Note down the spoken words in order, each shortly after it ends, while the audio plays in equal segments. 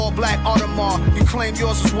all black Audemars. You claim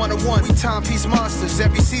yours was 101. We timepiece monsters.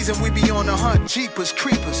 Every season we be on the hunt. Jeepers,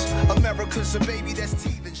 creepers. America's a baby that's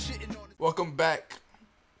teething, shitting on it. Welcome back.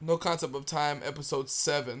 No Concept of Time, episode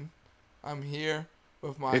 7. I'm here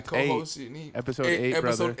with my co-host Yaniv. Episode 8,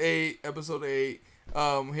 brother. Episode 8.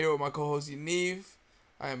 Here with my co-host Yaniv.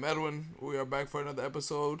 I am Edwin. We are back for another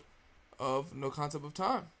episode of No Concept of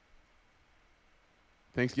Time.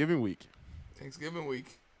 Thanksgiving week.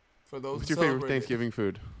 For those What's who your favorite celebrate Thanksgiving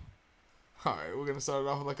food? All right, we're gonna start it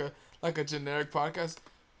off with like a generic podcast.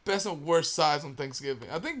 Best and worst sides on Thanksgiving.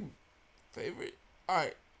 I think favorite. All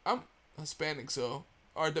right, I'm Hispanic, so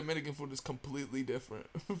our Dominican food is completely different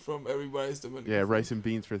from everybody's Dominican. Yeah, food. rice and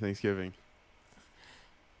beans for Thanksgiving.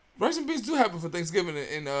 Rice and beans do happen for Thanksgiving,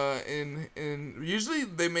 and usually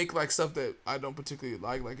they make like stuff that I don't particularly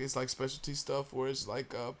like it's like specialty stuff where it's like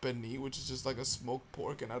pernil, which is just like a smoked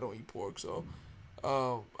pork, and I don't eat pork, so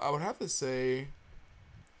I would have to say,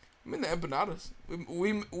 the empanadas.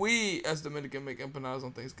 We as Dominican make empanadas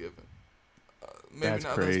on Thanksgiving. Maybe That's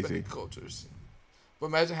not crazy. Hispanic cultures, but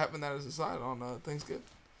imagine having that as a side on Thanksgiving.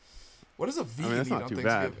 What does a vegan that's eat not on too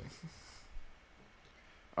Thanksgiving? Bad.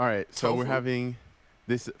 All right, so Tofu? we're having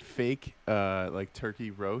this fake like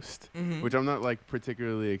turkey roast, which I'm not like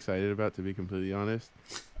particularly excited about, to be completely honest.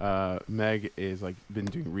 Meg is like been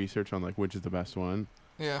doing research on like which is the best one.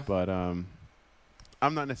 Yeah. But I'm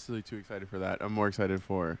not necessarily too excited for that. I'm more excited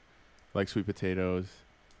for like sweet potatoes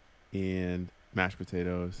and mashed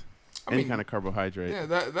potatoes. Any kind of carbohydrate. Yeah,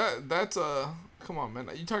 that's come on, man.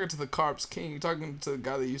 You talking to the carbs king. You talking to the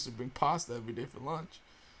guy that used to bring pasta every day for lunch.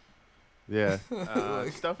 Yeah.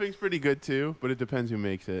 Stuffing's pretty good too, but it depends who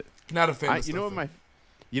makes it. Not a fan of you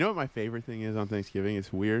know what my favorite thing is on Thanksgiving?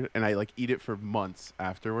 It's weird, and I like eat it for months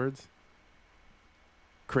afterwards.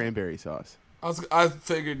 Cranberry sauce. I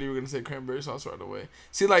figured you were gonna say cranberry sauce right away.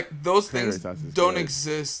 See, like those Cranberry things sauce is don't good.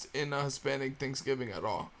 exist in a Hispanic Thanksgiving at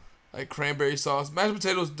all. Like cranberry sauce, mashed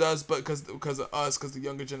potatoes does, but because of us, because the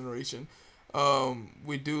younger generation,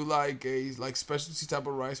 we do like a specialty type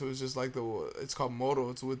of rice, where it's just like it's called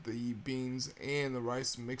moto. It's with the beans and the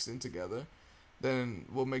rice mixed in together. Then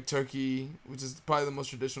we'll make turkey, which is probably the most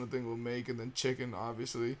traditional thing we'll make, and then chicken,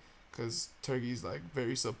 obviously, because turkey's like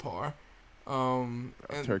very subpar. And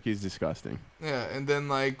Turkey's disgusting. yeah, and then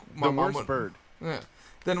like my The mom worst would, bird. yeah.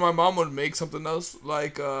 Then my mom would make something else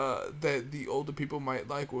like that the older people might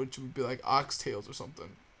like, which would be like oxtails or something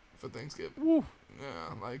for Thanksgiving. Woo.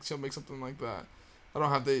 Yeah, like she'll make something like that. I don't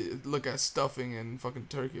have to look at stuffing and fucking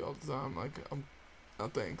turkey all the time. Like no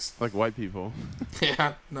thanks. Like white people.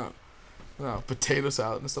 Yeah, no, potato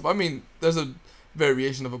salad and stuff. I mean, there's a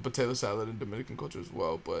variation of a potato salad in Dominican culture as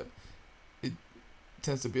well, but it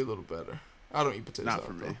tends to be a little better. I don't eat potato salad. Not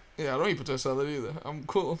for me. Though. Yeah, I don't eat potato salad either. I'm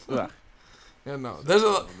cool. Ugh. Yeah, no. There's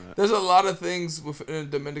a lot of things within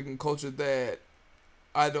Dominican culture that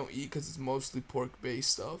I don't eat because it's mostly pork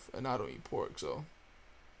based stuff, and I don't eat pork, so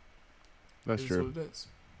That's true. what it is.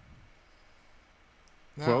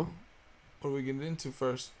 Now, Well, what are we getting into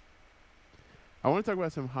first? I want to talk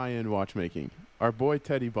about some high-end watchmaking. Our boy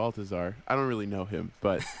Teddy Baltazar, I don't really know him,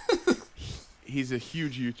 but he's a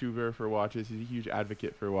huge YouTuber for watches. He's a huge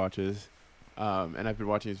advocate for watches, and I've been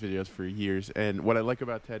watching his videos for years. And what I like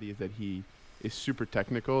about Teddy is that he is super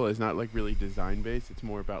technical. It's not like really design-based. It's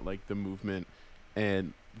more about like the movement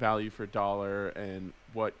and value for dollar and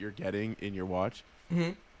what you're getting in your watch.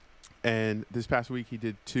 Mm-hmm. And this past week he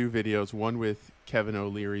did 2 videos, one with Kevin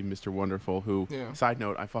O'Leary, Mr. Wonderful, who, side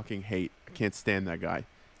note, I fucking hate. I can't stand that guy.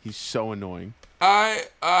 He's so annoying. I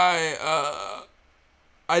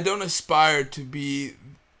don't aspire to be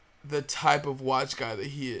the type of watch guy that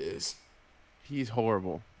he is. He's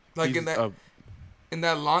horrible. Like He's in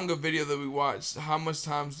that longer video that we watched, how much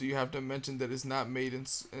times do you have to mention that it's not made in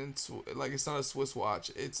like it's not a Swiss watch,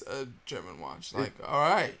 it's a German watch? Like, all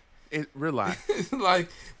right. Relax. Like,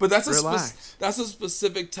 but that's Relax. a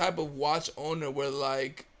specific type of watch owner where,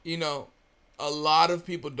 like, you know, a lot of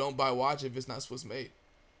people don't buy watch if it's not Swiss made.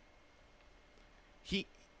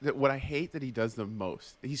 What I hate that he does the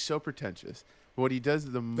most, he's so pretentious. But what he does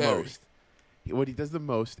the most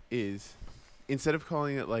is, instead of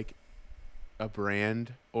calling it like a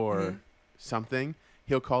brand or something,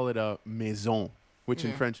 he'll call it a maison, which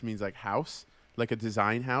in French means like house, like a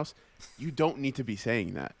design house. You don't need to be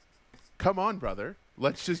saying that. Come on, brother.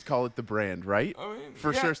 Let's just call it the brand, right? I mean,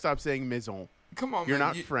 For sure, stop saying maison. Come on, You're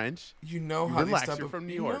man. not French. You know how Relax, these type you're of from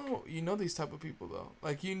New York. You know these type of people though.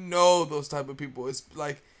 Like, you know those type of people. It's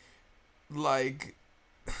like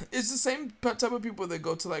it's the same type of people that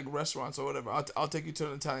go to like restaurants or whatever. I'll take you to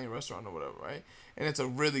an Italian restaurant or whatever, right? And it's a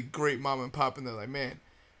really great mom and pop, and they're like, man,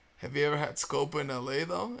 have you ever had Scopa in LA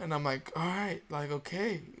though? And I'm like, all right, like,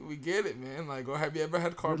 okay, we get it, man. Like, or have you ever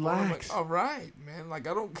had Carbone? I'm like, all right, man. Like,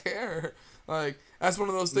 I don't care. Like, that's one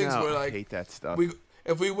of those things where, like, I hate that stuff.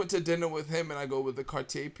 If we went to dinner with him and I go with the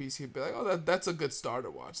Cartier piece, he'd be like, oh, that's a good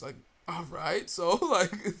starter watch. Like, all right. So,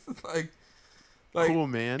 like, cool,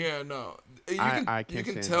 man. Yeah, no. I you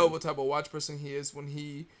can stand tell him. what type of watch person he is when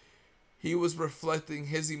he was reflecting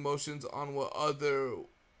his emotions on what other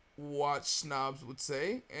watch snobs would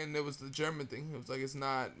say, and it was the German thing. It was like, it's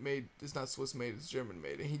not Swiss made, it's German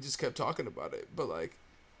made, and he just kept talking about it. But like,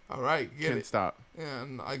 all right, Can't stop. Yeah,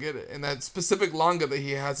 and I get it. And that specific Longa that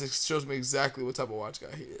he has, it shows me exactly what type of watch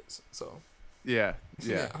guy he is. So yeah.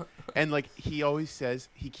 And like he always says,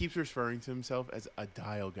 he keeps referring to himself as a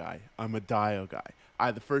dial guy. I'm a dial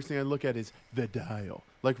guy. The first thing I look at is the dial.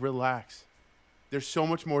 Like, relax. There's so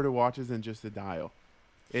much more to watches than just the dial.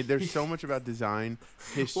 There's so much about design,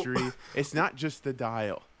 history. It's not just the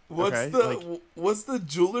dial. What's the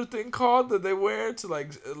jeweler thing called that they wear to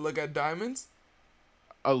like look at diamonds?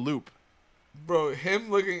 A loop. Bro, him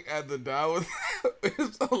looking at the dial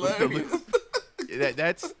is hilarious.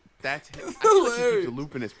 That's him. It's I feel like he hilarious. keeps a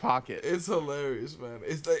loop in his pocket. It's hilarious, man.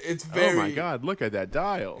 It's very. Oh my God! Look at that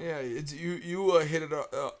dial. Yeah, it's you hit it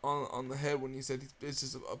on the head when you said it's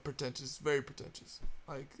just a pretentious, very pretentious.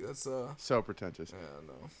 Like, that's so pretentious. Yeah,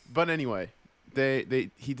 no. But anyway,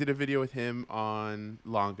 he did a video with him on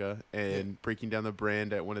Longa and breaking down the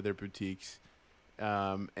brand at one of their boutiques,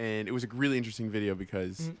 and it was a really interesting video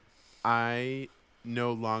because I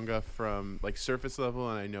know Longa from like surface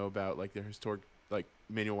level, and I know about like their historic like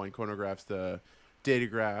manual wine chronographs, the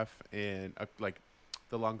Datograph, and like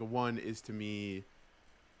the Longa 1 is to me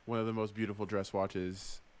one of the most beautiful dress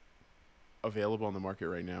watches available on the market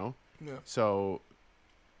right now. Yeah. So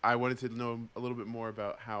I wanted to know a little bit more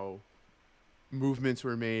about how movements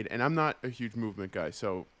were made, and I'm not a huge movement guy,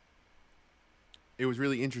 so it was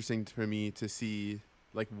really interesting for me to see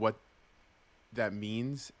like what that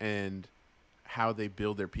means and how they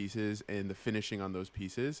build their pieces and the finishing on those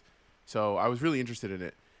pieces. So I was really interested in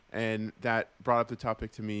it, and that brought up the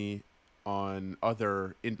topic to me on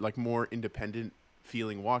other more independent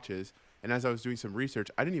feeling watches. And as I was doing some research,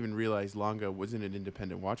 I didn't even realize Longa wasn't an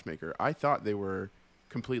independent watchmaker. I thought they were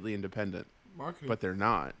completely independent, Marketing. but they're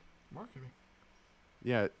not. Marketing.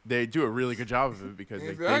 Yeah, they do a really good job of it because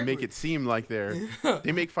they make it seem like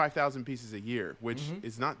they make 5,000 pieces a year, which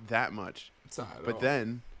is not that much. It's not at but all.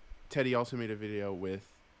 Then Teddy also made a video with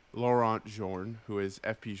Laurent Journe, who is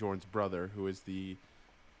FP Journe's brother, who is the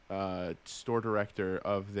store director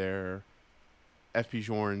of their FP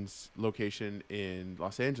Journe's location in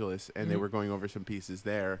Los Angeles, and they were going over some pieces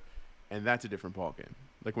there, and that's a different ballgame.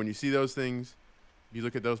 Like, when you see those things, you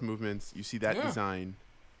look at those movements, you see that design.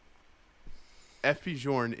 FP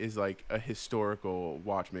Journe is like a historical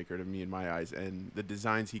watchmaker to me in my eyes, and the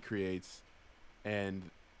designs he creates and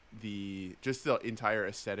the entire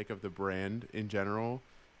aesthetic of the brand in general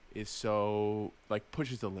is so like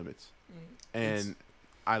pushes the limits, and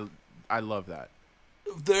I love that.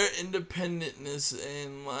 Their independentness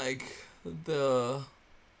and like the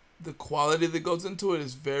quality that goes into it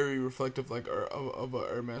is very reflective like of a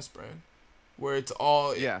Hermes brand, where it's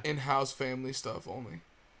all in-house family stuff only.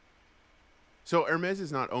 So Hermes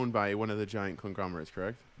is not owned by one of the giant conglomerates,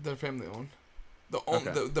 correct? They're family owned.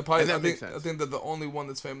 Makes sense. I think they're the only one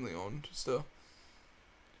that's family owned still.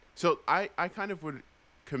 So I kind of would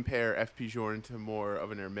compare FP Journe to more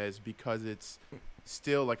of an Hermes because it's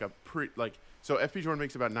still like so FP Journe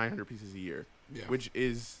makes about 900 pieces a year, which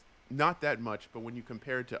is not that much, but when you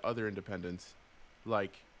compare it to other independents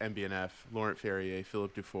like MB&F, Laurent Ferrier,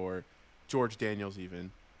 Philippe Dufour, George Daniels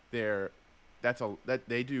even, they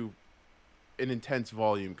do an intense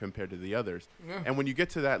volume compared to the others. Yeah. And when you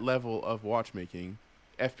get to that level of watchmaking,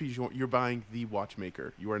 FP Journe, you're buying the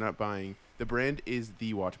watchmaker. You are not buying the brand is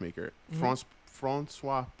the watchmaker.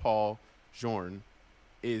 Francois Paul Journe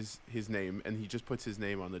is his name, and he just puts his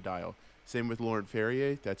name on the dial. Same with Laurent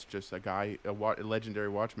Ferrier. That's just a guy, a legendary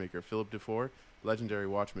watchmaker. Philippe Dufour, legendary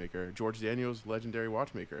watchmaker. George Daniels, legendary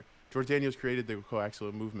watchmaker. George Daniels created the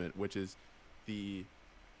coaxial movement, which is the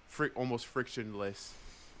almost frictionless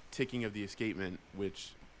ticking of the escapement,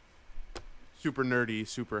 which super nerdy,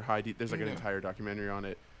 super high. There's like an entire documentary on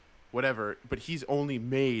it, whatever. But he's only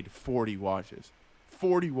made 40 watches,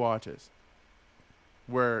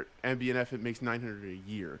 where MB&F it makes 900 a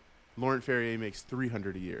year. Laurent Ferrier makes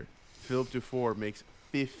 300 a year. Philippe Dufour makes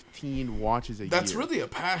 15 watches a year. That's really a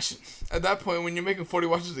passion. At that point, when you're making 40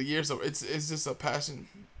 watches a year, so it's just a passion.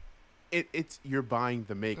 It's you're buying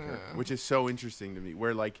the maker, which is so interesting to me.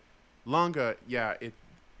 Where like Longa,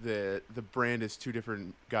 the brand is two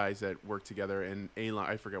different guys that work together, and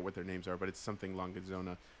I forget what their names are, but it's something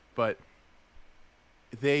Langazona. But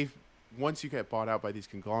once you get bought out by these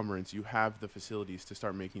conglomerates, you have the facilities to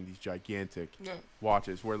start making these gigantic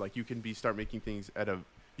watches where like you can start making things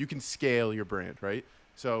you can scale your brand, right?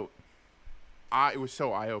 So it was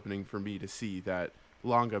so eye-opening for me to see that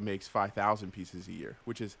Longa makes 5,000 pieces a year,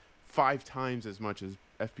 which is 5 times as much as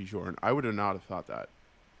FP Journe. I would have not have thought that.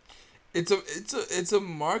 It's a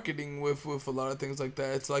marketing with a lot of things like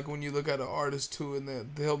that. It's like when you look at an artist too,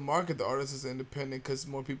 and they'll market the artist as independent because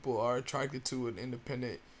more people are attracted to an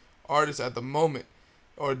independent artist at the moment,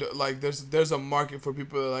 or like there's a market for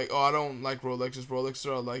people that are like, oh, I don't like Rolexes. Rolexes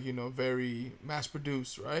are like, you know, very mass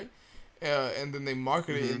produced, right? And then they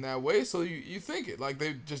market it in that way, so you think it like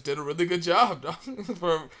they just did a really good job, dog.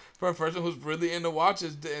 for a person who's really into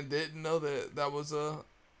watches and didn't know that was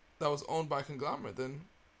owned by a conglomerate. Then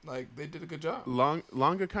like they did a good job.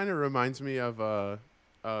 Longa kind of reminds me of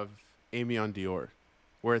Amy on Dior,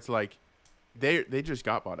 where it's like they just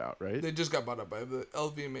got bought out, right? They just got bought out by the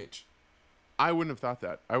LVMH. I wouldn't have thought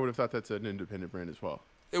that. I would have thought that's an independent brand as well.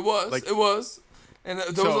 It was. And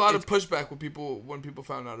there was a lot of pushback when people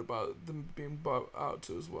found out about them being bought out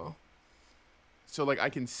too as well. So like I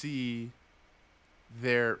can see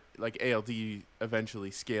their like ALD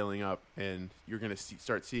eventually scaling up, and you're gonna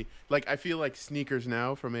see like I feel like sneakers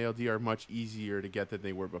now from ALD are much easier to get than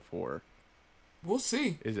they were before. We'll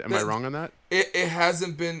see. Am I wrong on that? It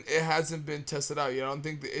hasn't been tested out yet. I don't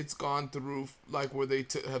think that it's gone through like where they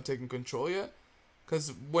have taken control yet.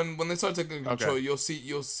 Because when they start taking control, you'll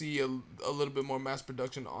see a little bit more mass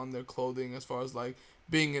production on their clothing as far as like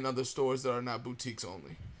being in other stores that are not boutiques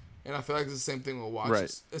only. And I feel like it's the same thing with watches,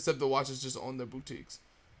 right. Except the watches just own their boutiques.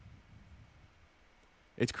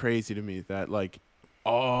 It's crazy to me that like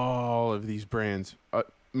all of these brands,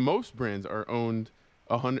 most brands are owned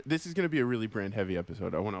 100. This is going to be a really brand heavy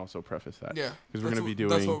episode. I want to also preface that. Yeah, because we're going to be doing.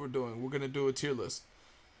 That's what we're doing. We're going to do a tier list.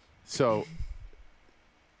 So,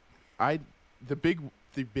 the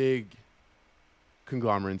big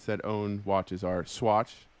conglomerates that own watches are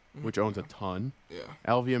Swatch, which owns a ton. Yeah.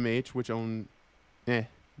 LVMH, which own,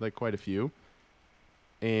 like quite a few,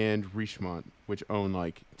 and Richemont, which own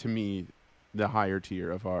like to me, the higher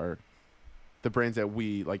tier of the brands that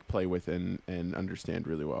we like play with and understand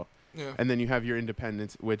really well. Yeah. And then you have your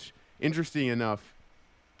independents, which interesting enough,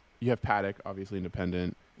 you have Patek, obviously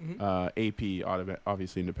independent. AP,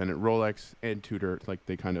 obviously independent. Rolex and Tudor, like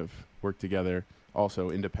they kind of work together, also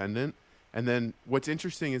independent. And then what's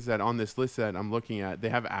interesting is that on this list that I'm looking at, they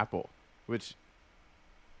have Apple, which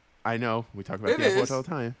I know we talk about Apple Watch all the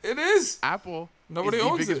time. It is. Apple Nobody is the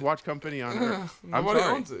owns biggest it. watch company on earth. Nobody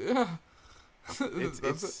owns it. Yeah.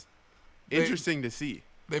 It's interesting to see.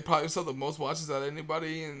 They probably sell the most watches out of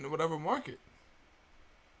anybody in whatever market.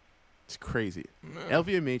 It's crazy. Yeah.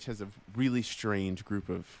 LVMH has a really strange group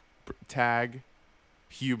of Tag,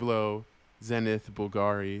 Hublot, Zenith,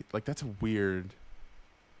 Bulgari. Like that's a weird.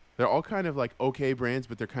 They're all kind of like okay brands,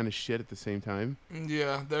 but they're kind of shit at the same time.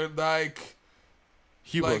 Yeah, they're like.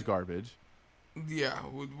 Hublot's garbage. Yeah,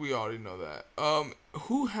 we already know that.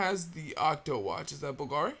 Who has the Octo watch? Is that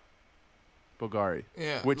Bulgari? Bulgari.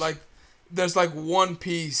 Yeah. Which, like, there's like one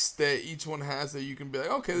piece that each one has that you can be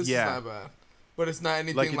like, okay, this is not bad, but it's not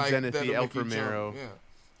anything like like Zenith, that'll the El make you Primero. jump.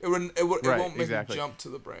 Yeah. It won't make you jump to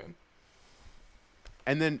the brand.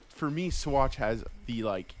 And then for me, Swatch has the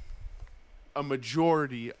like a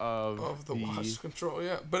majority of the watch control.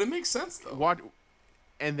 Yeah, but it makes sense though.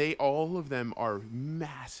 And all of them are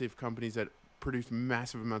massive companies that produce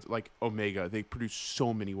massive amounts. Like Omega, they produce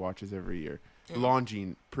so many watches every year. Yeah.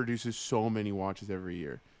 Longines produces so many watches every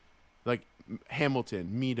year. Like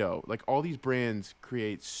Hamilton, Mido, like all these brands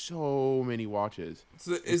create so many watches.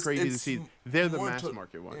 So it's crazy to see. They're the mass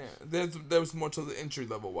market ones. Yeah, there's more to the entry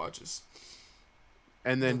level watches.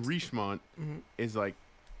 And then Richemont is like,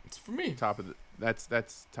 it's for me top of that's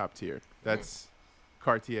top tier. That's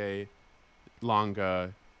Cartier,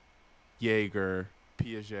 Lange, Jaeger,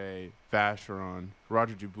 Piaget, Vacheron,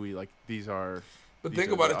 Roger Dubuis. Like these are. But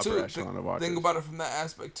think about it too. Think about it from that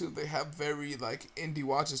aspect too. They have very like indie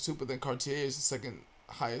watches too, but then Cartier is the second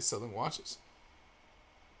highest selling watches.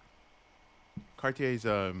 Cartier is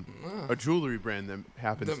a jewelry brand that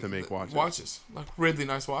happens to make watches. Watches, like really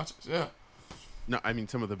nice watches. Yeah. No, I mean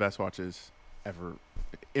some of the best watches ever,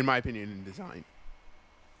 in my opinion, in design.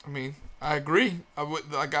 I mean, I agree. I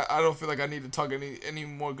would like. I don't feel like I need to talk any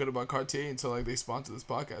more good about Cartier until like they sponsor this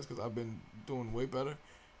podcast because I've been doing way better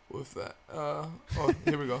with that.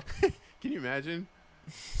 Here we go. Can you imagine?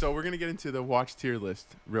 So we're gonna get into the watch tier list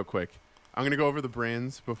real quick. I'm gonna go over the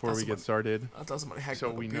brands before we get started. I thought somebody hacked so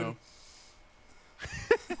we know.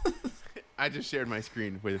 I just shared my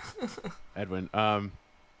screen with Edwin.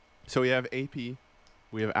 So we have AP,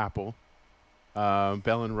 we have Apple,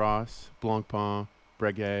 Bell and Ross, Blancpain,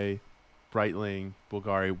 Breguet, Breitling,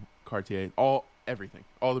 Bulgari, Cartier, everything,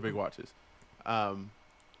 all the big watches.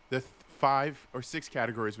 The 5 or 6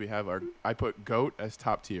 categories we have are, I put GOAT as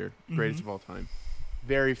top tier, greatest of all time.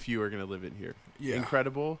 Very few are going to live in here. Yeah.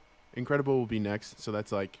 Incredible will be next. So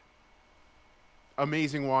that's like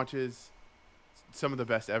amazing watches, some of the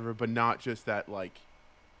best ever, but not just that like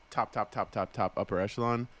top upper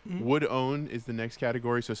echelon. Would own is the next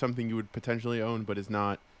category. So something you would potentially own, but is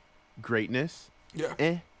not greatness.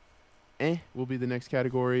 Yeah. Will be the next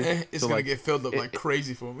category. It's going to get filled up like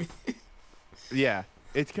crazy for me. Yeah.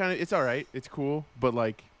 It's all right. It's cool, but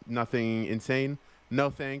like nothing insane. No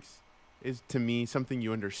thanks is to me something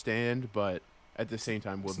you understand, but at the same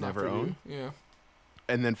time will never own. Yeah.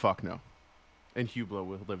 And then fuck no. And Hublot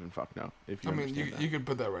will live in fuck no. If you you can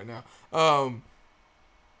put that right now.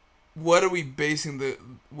 What are we basing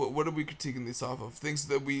what are we critiquing this off of? Things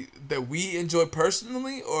that we enjoy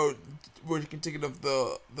personally, or we're critiquing of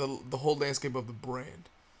the whole landscape of the brand?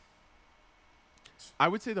 I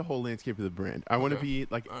would say the whole landscape of the brand. I want to be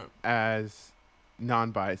like as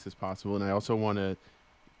non-biased as possible, and I also want to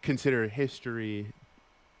consider history.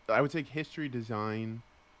 I would take history, design,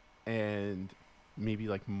 and maybe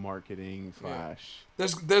like marketing /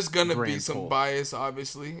 There's gonna be some pull. bias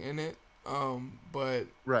obviously in it, but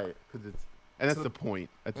right, because that's the point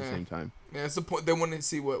at the same time. Yeah, it's the point. They want to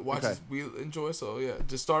see what watches we enjoy. So yeah,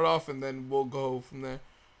 just start off and then we'll go from there.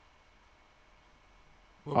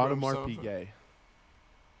 Audemars Piguet.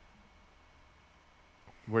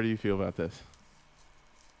 Where do you feel about this?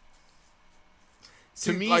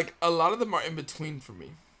 See, to me, like a lot of them are in between for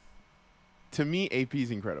me. To me, AP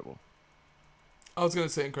is incredible. I was gonna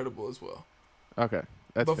say incredible as well. Okay,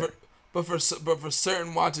 that's fair. But for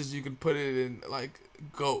certain watches, you can put it in like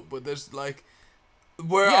GOAT. But there's like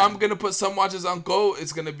where I'm gonna put some watches on GOAT,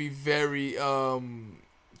 it's gonna be very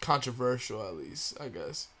controversial, at least I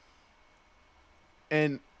guess.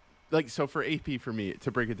 And like so for AP, for me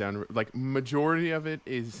to break it down, like majority of it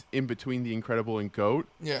is in between the incredible and GOAT.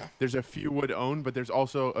 Yeah. There's a few would own, but there's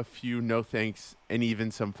also a few no thanks and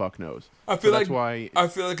even some fuck nos. I feel like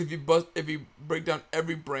if you break down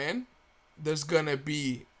every brand, there's gonna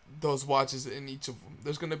be those watches in each of them.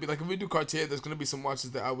 There's gonna be like if we do Cartier, there's gonna be some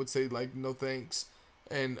watches that I would say like no thanks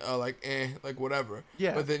and like whatever.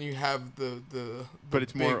 Yeah. But then you have the but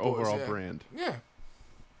it's more boys, overall brand. Yeah.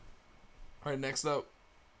 All right, next up.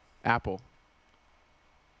 Apple.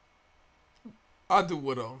 I'll do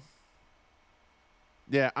would own.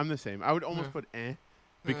 Yeah, I'm the same. I would almost put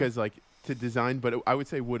because like to design, but I would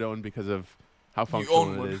say would own because of how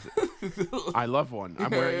functional it is. I love one.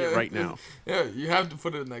 I'm wearing it right now. Yeah, you have to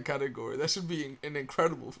put it in that category. That should be an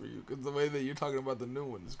incredible for you because the way that you're talking about the new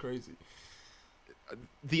one is crazy.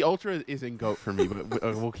 The Ultra is in GOAT for me, but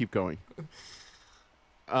we'll keep going.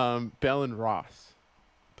 Bell and Ross.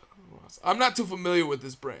 I'm not too familiar with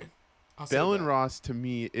this brand. Bell and Ross to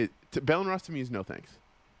me is no thanks.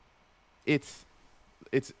 It's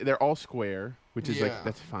they're all square, which is like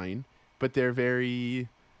that's fine, but they're very.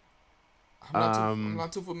 I'm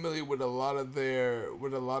not too familiar with a lot of their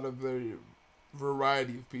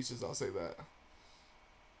variety of pieces. I'll say that.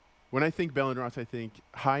 When I think Bell and Ross, I think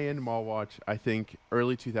high end mall watch. I think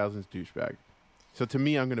early 2000s douchebag. So to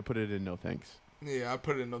me, I'm gonna put it in no thanks. Yeah, I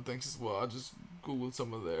put it in no thanks as well. I just googled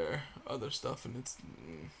some of their other stuff and it's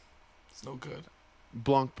no good.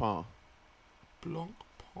 Blancpain.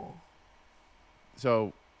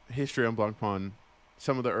 So history on Blancpain,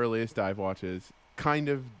 some of the earliest dive watches kind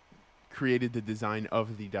of created the design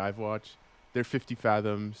of the dive watch. Their 50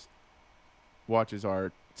 fathoms watches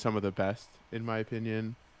are some of the best in my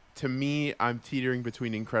opinion. To me, I'm teetering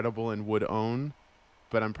between incredible and would own,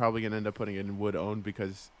 but I'm probably gonna end up putting it in would own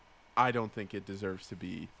because I don't think it deserves to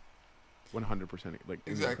be 100% like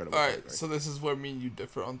exactly. All right, so this is where me and you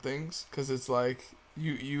differ on things because it's like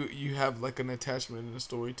you have like an attachment and a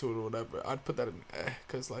story to it or whatever. I'd put that in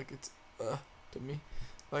because like it's to me,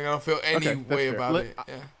 like I don't feel any way about it.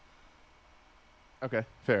 Yeah. Okay,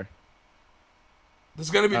 fair. There's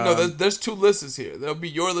gonna be there's two lists here. There'll be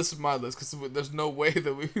your list and my list because there's no way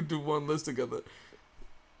that we could do one list together.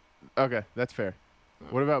 Okay, that's fair.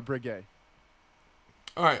 What about Breguet?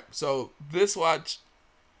 All right, so this watch,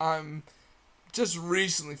 I'm just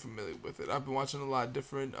recently familiar with it. I've been watching a lot of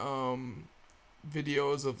different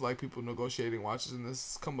videos of like people negotiating watches, and this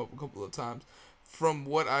has come up a couple of times. From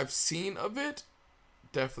what I've seen of it,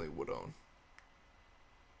 definitely would own.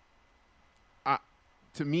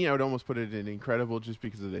 To me, I would almost put it in incredible just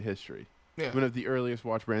because of the history. Yeah. One of the earliest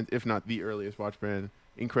watch brands, if not the earliest watch brand.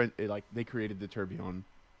 Like they created the tourbillon.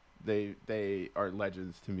 They are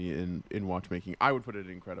legends to me in watchmaking. I would put it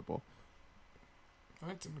incredible.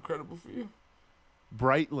 That's incredible for you.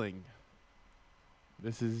 Breitling.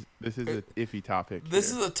 This is an iffy topic. This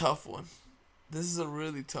is a tough one. This is a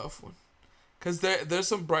really tough one. Because there's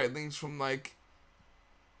some Breitlings from, like,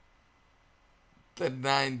 the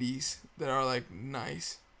 90s that are, like,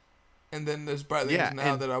 nice. And then there's Breitlings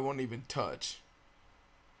now that I won't even touch.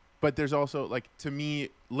 But there's also, like, to me,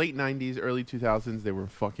 late 90s, early 2000s, they were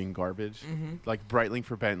fucking garbage. Mm-hmm. Like, Breitling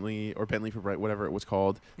for Bentley, or Bentley for Breit, whatever it was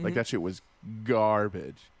called. Mm-hmm. Like, that shit was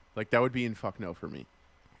garbage. Like, that would be in fuck no for me.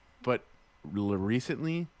 But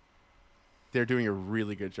recently, they're doing a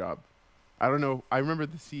really good job. I don't know. I remember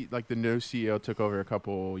the new CEO took over a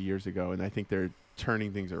couple years ago, and I think they're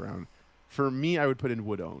turning things around. For me, I would put in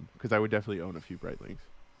would own, because I would definitely own a few Breitlings.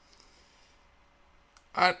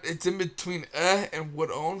 It's in between and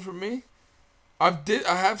would own for me. I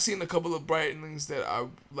have seen a couple of Breitlings that I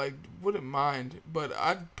like wouldn't mind, but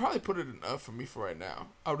I'd probably put it in for me for right now.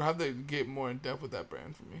 I would have to get more in depth with that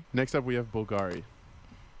brand for me. Next up, we have Bulgari.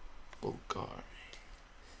 Bulgari.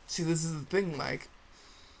 See, this is the thing. Like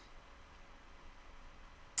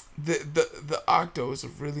the Octo is a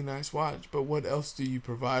really nice watch, but what else do you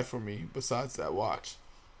provide for me besides that watch?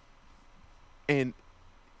 And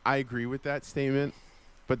I agree with that statement,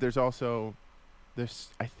 but there's also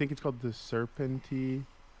I think it's called the Serpenti,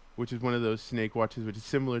 which is one of those snake watches, which is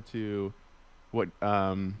similar to what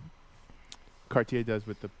Cartier does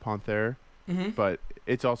with the Panthère, but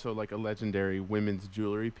it's also like a legendary women's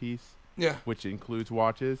jewelry piece, which includes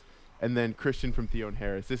watches. And then Christian from Theo and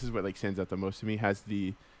Harris, this is what like stands out the most to me, has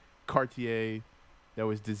the Cartier that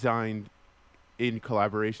was designed in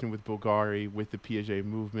collaboration with Bulgari with the Piaget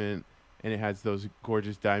movement, and it has those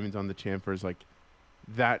gorgeous diamonds on the chamfers, like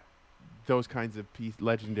that. Those kinds of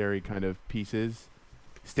legendary kind of pieces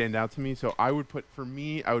stand out to me. So I would put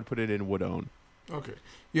it in would own. Okay.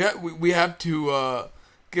 Yeah, we have to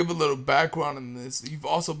give a little background on this. You've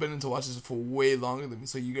also been into watches for way longer than me,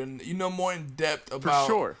 so you know more in depth about.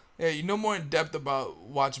 For sure. Yeah, you know more in depth about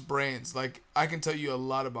watch brands. Like I can tell you a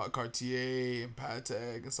lot about Cartier and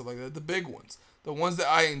Patek and stuff like that. The big ones, the ones that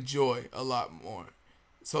I enjoy a lot more.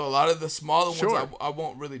 So a lot of the smaller ones I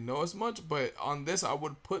won't really know as much, but on this I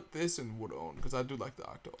would put this in would own because I do like the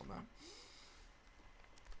Octo on that.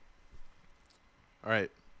 All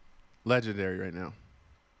right, legendary right now,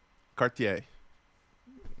 Cartier.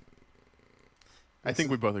 I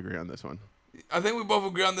think we both agree on this one. I think we both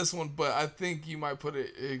agree on this one, but I think you might put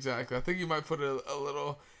it exactly. I think you might put it a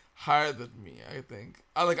little higher than me. I think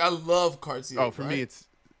I love Cartier. Oh, for me it's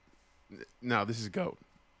this is GOAT.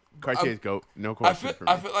 Cartier's GOAT, no question for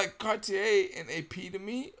me. I feel like Cartier and AP to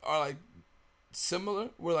me are like similar.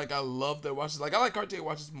 Where like I love their watches. Like I like Cartier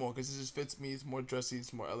watches more because it just fits me. It's more dressy.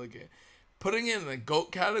 It's more elegant. Putting it in the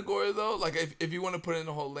GOAT category though, like if you want to put it in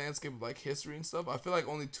the whole landscape of like history and stuff, I feel like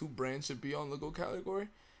only two brands should be on the GOAT category,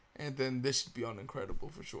 and then this should be on Incredible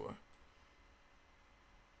for sure.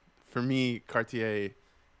 For me, Cartier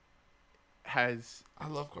has I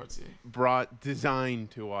love Cartier. Brought design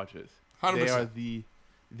to watches. 100%.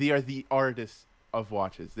 They are the artists of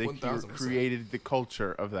watches. They 1000%. created the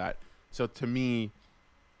culture of that. So to me,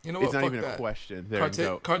 you know what? It's not Fuck even that. a question.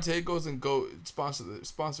 Cartier goes and GOAT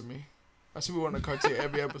sponsor me. I should be wearing a Cartier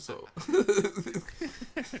every episode.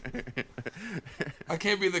 I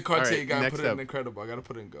can't be the Cartier guy and put it in Incredible. I gotta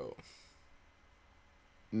put it in GOAT.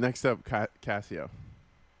 Next up, Casio.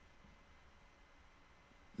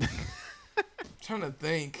 I'm trying to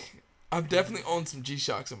think. I've definitely owned some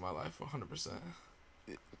G-Shocks in my life, 100%.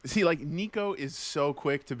 See, like, Nico is so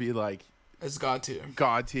quick to be like... It's God tier.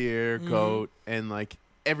 God tier, GOAT, and, like,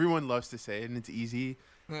 everyone loves to say it, and it's easy.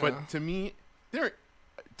 Yeah. But to me,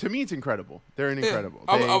 it's incredible. They're an incredible.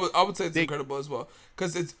 I would say it's incredible as well.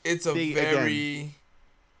 Because it's a very,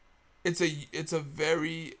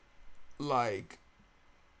 like...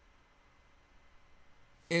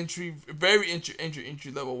 entry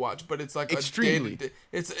level watch, but it's like extremely.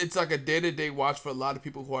 It's like a day-to-day watch for a lot of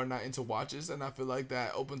people who are not into watches, and I feel like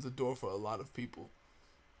that opens the door for a lot of people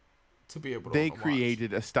to be able to. They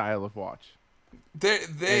created a style of watch.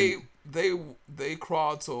 They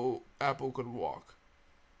crawled so Apple could walk.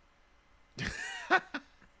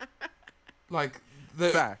 Like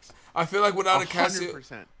facts. I feel like without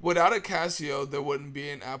 100%. a Casio, there wouldn't be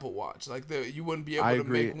an Apple Watch. Like you wouldn't be able to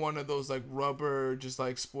make one of those like rubber, just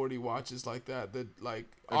like sporty watches like that like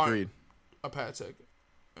aren't a Patek.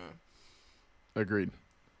 Yeah. Agreed.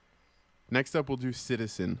 Next up, we'll do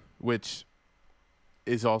Citizen, which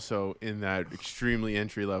is also in that extremely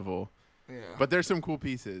entry level. Yeah. But there's some cool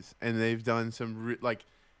pieces, and they've done some like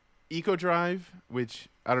Eco Drive, which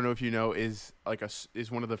I don't know if you know is like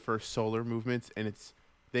is one of the first solar movements, and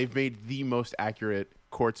they've made the most accurate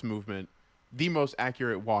quartz movement, the most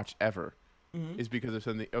accurate watch ever, is because of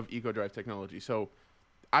something of Eco Drive technology. So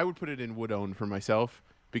I would put it in wood own for myself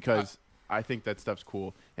because I think that stuff's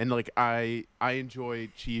cool, and like I enjoy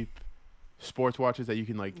cheap sports watches that you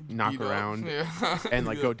can like knock around and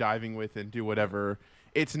like go diving with and do whatever.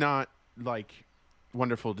 It's not like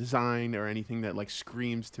wonderful design or anything that like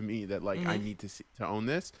screams to me that like I need to own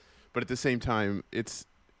this, but at the same time it's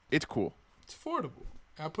cool. It's affordable.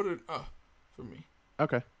 I put it for me.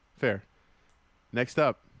 Okay, fair. Next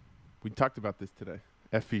up, we talked about this today.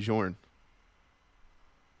 FP Journe.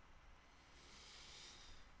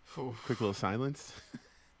 Quick little silence.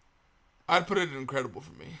 I'd put it incredible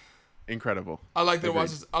for me. Incredible. I like their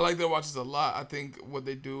watches. I like their watches a lot. I think what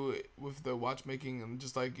they do with the watchmaking and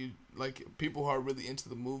just like people who are really into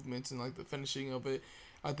the movements and like the finishing of it,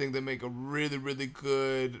 I think they make a really, really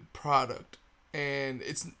good product. And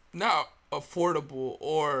it's not affordable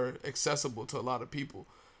or accessible to a lot of people.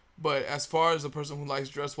 But as far as a person who likes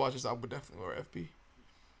dress watches, I would definitely wear FP.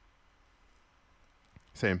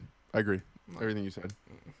 Same. I agree. Everything you said.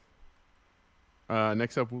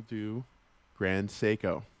 Next up, we'll do Grand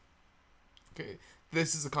Seiko. Okay,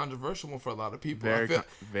 this is a controversial one for a lot of people. Very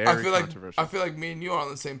controversial. I feel like me and you are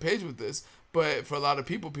on the same page with this. But for a lot of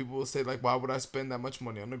people will say like, why would I spend that much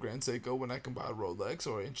money on a Grand Seiko when I can buy a Rolex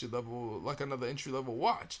or another entry level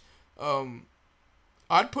watch?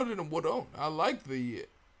 I'd put it in wood own. I like the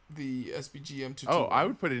SBG M221. Oh, I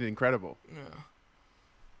would put it in incredible. Yeah.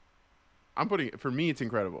 I'm putting it, for me, it's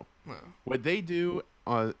incredible. Yeah. What they do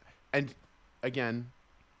and again,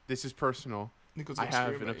 this is personal. I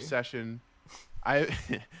have an obsession. I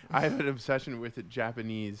have an obsession with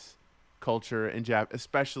Japanese culture and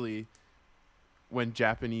especially when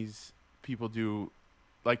Japanese people do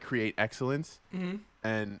like create excellence. Mm-hmm.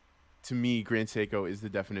 And to me, Grand Seiko is the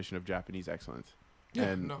definition of Japanese excellence. Yeah,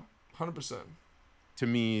 and no, 100%. To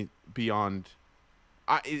me, beyond,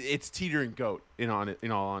 it's teeter and goat in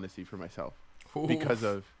all honesty for myself. Ooh, because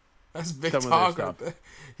of that's big some talk. of their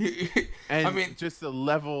stuff. And I mean, just the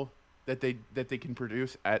level that they can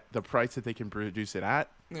produce at the price that they can produce it at.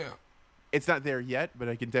 Yeah, it's not there yet, but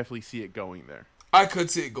I can definitely see it going there. I could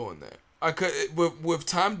see it going there. I could with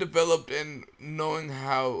time developed and knowing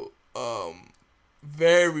how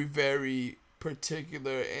very, very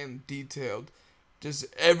particular and detailed just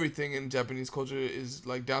everything in Japanese culture is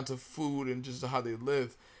like down to food and just how they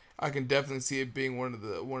live. I can definitely see it being one of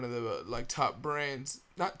the like top brands,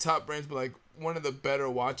 not top brands, but like one of the better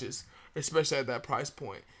watches, especially at that price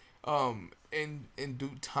point. In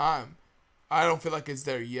due time, I don't feel like it's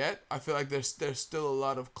there yet. I feel like there's still a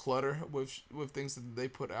lot of clutter with things that they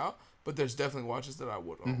put out, but there's definitely watches that I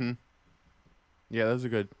would own. Mm-hmm. Yeah, those are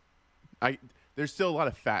good. There's still a lot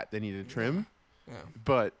of fat they need to trim,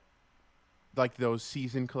 but like those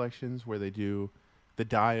season collections where they do the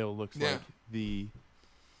dial looks like the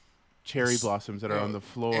cherry blossoms that are on the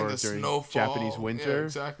floor during snowfall. Japanese winter. Yeah,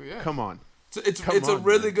 exactly. Yeah. Come on. It's a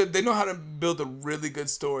really good. They know how to build a really good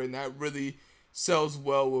story, and that really sells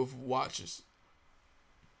well with watches.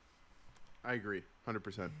 I agree,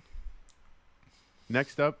 100%.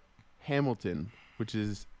 Next up, Hamilton, which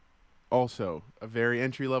is also a very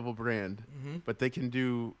entry level brand, but they can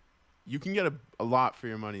do. You can get a lot for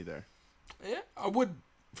your money there. Yeah, I would.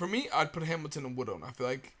 For me, I'd put Hamilton and wood on. I feel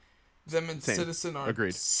like them and Citizen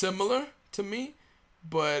are similar to me,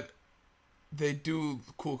 but they do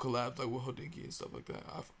cool collabs like with Hodinkee and stuff like that.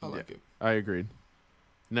 I like it. I agreed.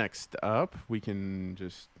 Next up, we can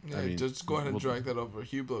just just go ahead and drag that over.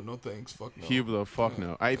 Hublot, no thanks. Fuck no. Hublot, fuck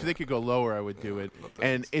no. If they could go lower, I would do it. No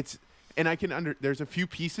and I can there's a few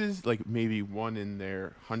pieces, like maybe one in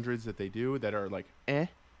their hundreds that they do that are like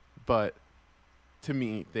but to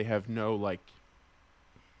me they have no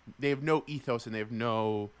ethos and they have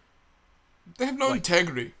no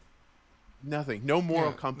integrity. Nothing. No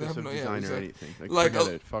moral compass of design or anything.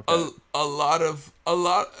 A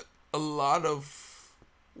lot of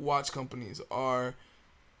watch companies are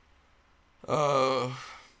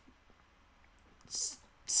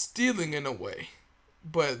stealing in a way,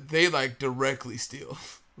 but they like directly steal.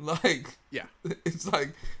 It's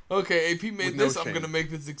like, okay, AP made this, I'm gonna make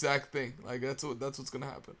this exact thing. Like that's what's gonna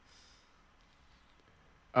happen.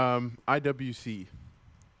 IWC,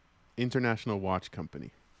 International Watch Company.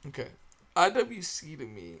 Okay. IWC to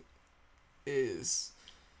me is,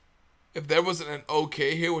 if there wasn't an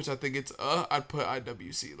okay here, which I think it's I'd put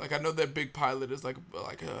IWC. Like I know that Big Pilot is like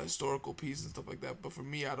a historical piece and stuff like that, but for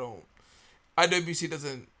me, IWC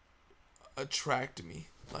doesn't attract me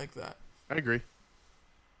like that. I agree.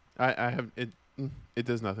 I have it. It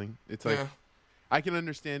does nothing. It's like Yeah. I can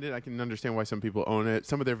understand it. I can understand why some people own it.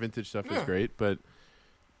 Some of their vintage stuff is Yeah. great, but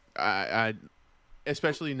I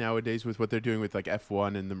especially nowadays with what they're doing with like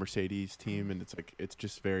F1 and the Mercedes team, and it's like it's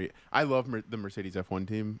just very. I love the Mercedes F1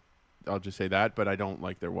 team. I'll just say that, but I don't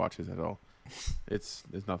like their watches at all. It's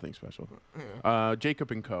nothing special. Yeah.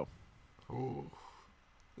 Jacob and Co. Ooh.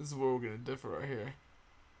 This is where we're gonna differ right here.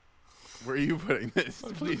 Where are you putting this?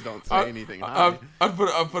 Please don't say anything. I'd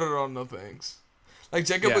put it on no thanks. Like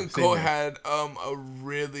Jacob and same Co here. had a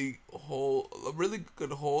really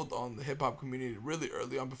good hold on the hip hop community really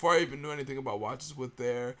early on, before I even knew anything about watches, with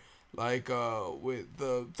their with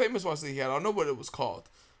the famous watch that he had. I don't know what it was called,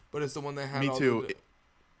 but it's the one that had Me all too.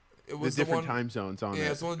 it was the the different one, time zones on it.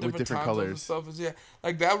 yeah, it's one of the with different time zones and colors. stuff. Yeah,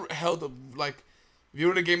 like that held a like. If you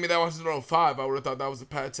would have gave me that watch in 05, I would have thought that was a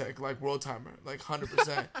Patek, like world timer, like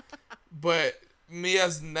 100%. But me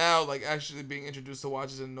as now, like actually being introduced to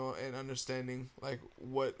watches and understanding like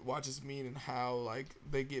what watches mean and how like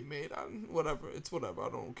they get made, whatever. It's whatever. I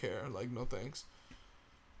don't care. Like no thanks.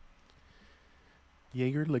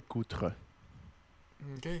 Jaeger LeCoultre.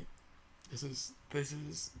 Okay, this is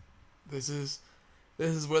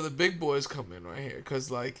where the big boys come in right here, cause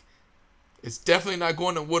like it's definitely not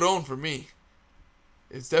going to Wood-Own for me.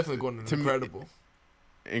 It's definitely going to Incredible.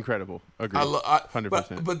 Incredible. Agreed.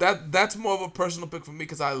 100%. But that's more of a personal pick for me,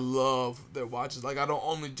 because I love their watches. Like I don't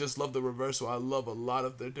only just love the Reverso, I love a lot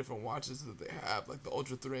of their different watches that they have, like the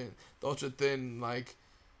ultra thin like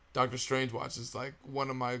Doctor Strange watches. Like one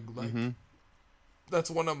of my like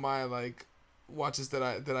that's one of my like watches that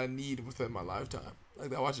I need within my lifetime. Like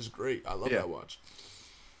that watch is great. I love that watch.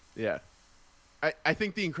 Yeah. I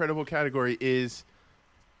think the Incredible category is,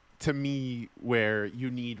 to me, where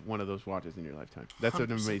you need one of those watches in your lifetime. That's 100%.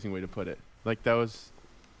 An amazing way to put it. Like that was,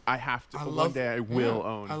 I have to. One day I will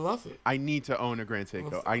own. I love it. I need to own a Grand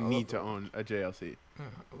Seiko. I need to own a JLC. Yeah,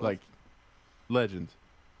 like, legend.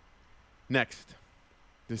 Next,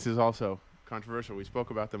 this is also controversial. We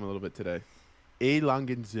spoke about them a little bit today. A.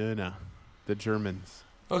 Langenzöhne, the Germans.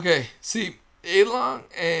 Okay, see, A-Long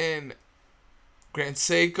and Grand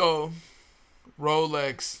Seiko,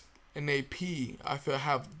 Rolex, and AP, I feel,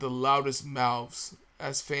 have the loudest mouths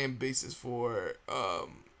as fan bases for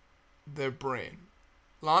their brand.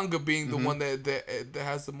 Lange being the one that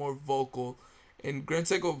has the more vocal, and Grand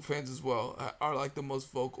Seiko fans as well are like the most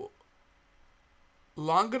vocal.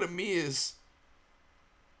 Lange to me is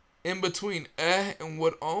in between and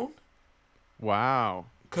Wood-Own. Wow.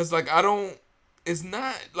 Cause like it's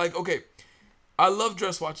not like, okay, I love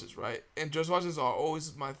dress watches, right? And dress watches are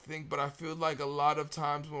always my thing, but I feel like a lot of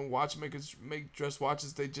times when watchmakers make dress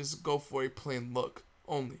watches, they just go for a plain look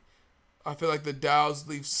only. I feel like the dials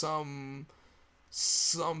leave something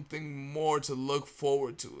more to look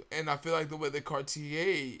forward to. And I feel like the way the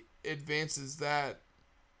Cartier advances that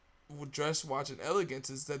with dress watch and elegance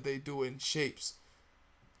is that they do it in shapes.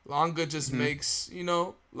 Lange just makes,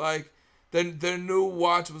 like their new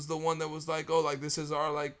watch was the one that was like, oh, like this is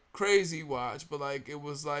our like crazy watch, but like it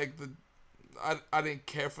was like I didn't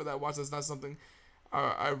care for that watch. That's not something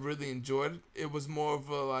I really enjoyed. It was more of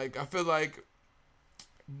a like, I feel like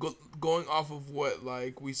going off of what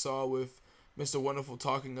like we saw with Mr. Wonderful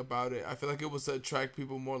talking about it, I feel like it was to attract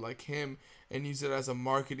people more like him and use it as a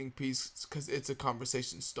marketing piece because it's a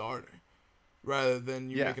conversation starter rather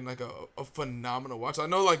than you making like a phenomenal watch. I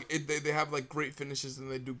know like they have like great finishes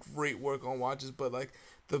and they do great work on watches, but like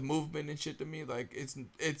the movement and shit to me, like it's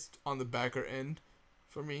on the backer end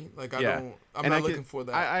for me. Like I'm not looking for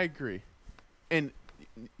that. I agree. And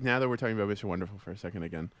now that we're talking about Mr. Wonderful for a second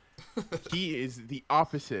again, he is the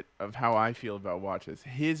opposite of how I feel about watches.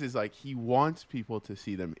 His is like he wants people to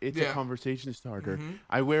see them. It's a conversation starter.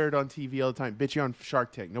 I wear it on TV all the time. Bitch, you're on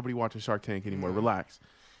Shark Tank. Nobody watches Shark Tank anymore. Relax.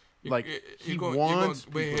 Like he wants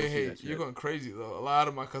people to see that shit. You're going crazy though. A lot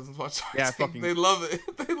of my cousins watch Shark Tank. Fucking, they love it.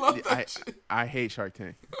 They love that shit. I hate Shark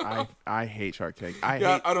Tank. I hate Shark Tank. I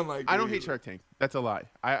don't hate Shark Tank. That's a lie.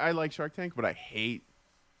 I like Shark Tank, but I hate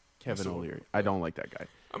Kevin O'Leary. I don't like that guy.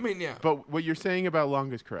 I mean, yeah. But what you're saying about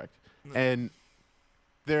Lange is correct. No. And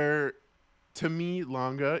to me,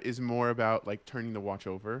 Lange is more about like turning the watch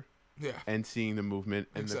over and seeing the movement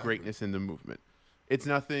and the greatness in the movement. It's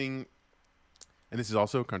nothing, and this is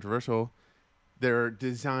also controversial, their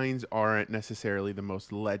designs aren't necessarily the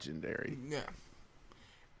most legendary. Yeah.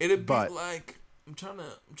 It'd be like, I'm trying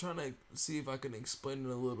to see if I can explain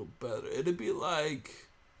it a little better. It'd be like,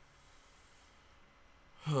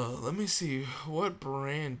 let me see, what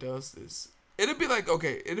brand does this? It'd be like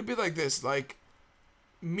this, like,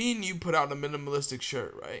 me and you put out a minimalistic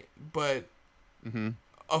shirt, right? But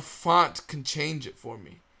a font can change it for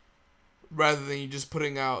me. rather than you just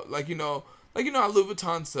putting out how Louis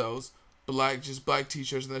Vuitton sells black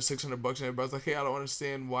t-shirts and they're $600 and everybody's like, hey, I don't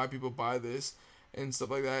understand why people buy this and stuff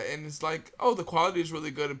like that. And it's like, oh, the quality is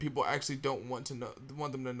really good and people actually don't want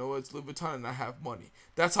them to know it's Louis Vuitton and I have money.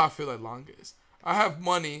 That's how I feel like Longa is. I have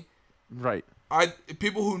money. Right.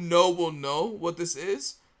 People who know will know what this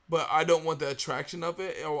is, but I don't want the attraction of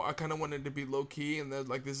it, or I kind of want it to be low key, and then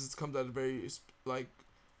like comes at a very like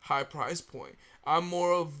high price point. I'm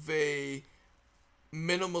more of a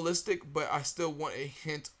minimalistic, but I still want a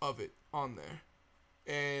hint of it on there,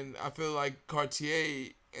 and I feel like Cartier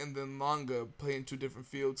and then Longa play in two different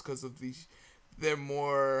fields because of these.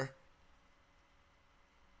 I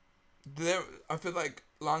feel like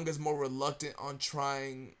Longa's more reluctant on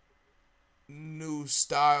trying new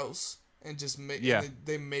styles and just make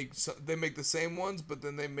they make the same ones, but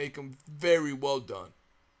then they make them very well done.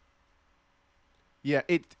 Yeah,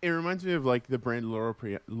 it reminds me of like the brand Loro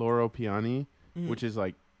Piani, which is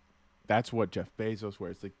like that's what Jeff Bezos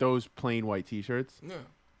wears. Like those plain white T-shirts. Yeah,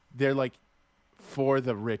 they're like for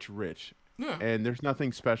the rich. Yeah, and there's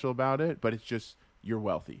nothing special about it, but it's just you're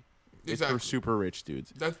wealthy. Exactly. It's for super rich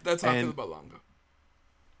dudes. That's how I feel about Longa.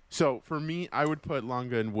 So for me, I would put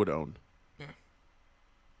Longa in wood own. Yeah.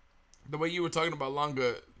 The way you were talking about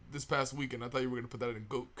Longa this past weekend, I thought you were gonna put that in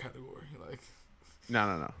GOAT category. Like,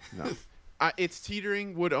 no. It's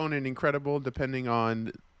teetering wood own and incredible depending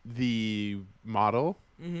on the model,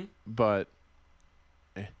 but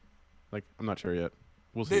like I'm not sure yet.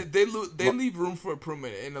 We'll see. They leave room for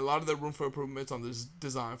improvement, and a lot of the room for improvements on this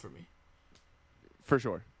design for me. For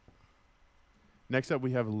sure. Next up,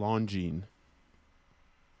 we have Longines.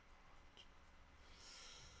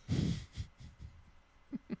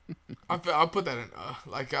 I'll put that in.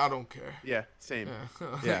 Like I don't care. Yeah, same.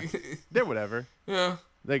 Yeah, they're whatever. Yeah,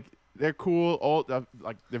 like they're cool. All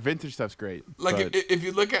like the vintage stuff's great. Like if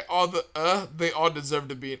you look at all the they all deserve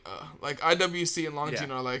to be an Like IWC and Longines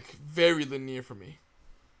are like very linear for me.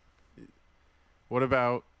 What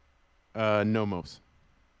about Nomos?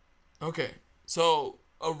 Okay, so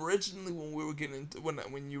originally when we were getting into,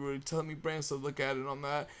 when you were telling me brands to look at it on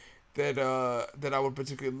that I would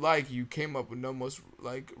particularly like, you came up with Nomos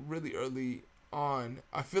like really early on.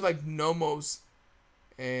 I feel like Nomos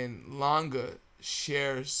and Longa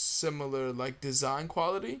share similar like design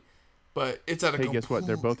quality, but it's at a guess what?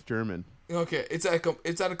 They're both German. Okay, it's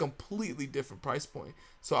at a completely different price point.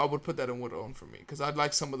 So I would put that in wood own for me because I'd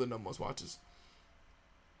like some of the Nomos watches.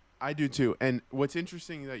 I do too. And what's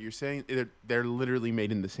interesting that you're saying they're literally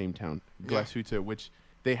made in the same town, Glashütte, which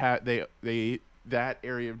that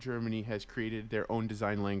area of Germany has created their own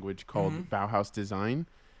design language called Bauhaus design,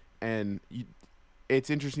 and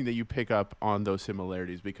it's interesting that you pick up on those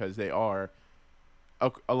similarities because they are,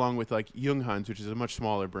 along with like Junghans, which is a much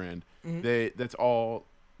smaller brand. That's all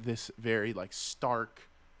this very like stark,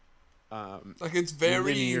 like it's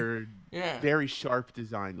very linear, very sharp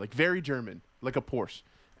design, like very German, like a Porsche.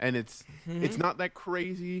 And it's not that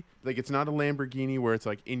crazy. Like it's not a Lamborghini where it's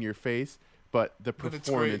like in your face, but the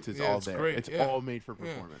performance is all there. Great. It's all made for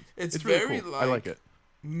performance. It's really very cool. like I like it.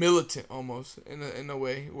 Militant almost in a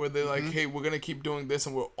way where they're like, hey, we're gonna keep doing this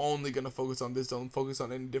and we're only gonna focus on this. Don't focus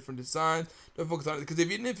on any different designs. Don't focus on it because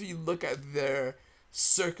even if you look at their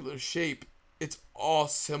circular shape, it's all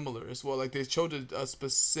similar as well. Like they chose a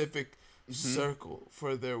specific circle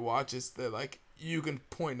for their watches that like you can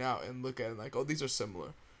point out and look at and like, oh, these are similar.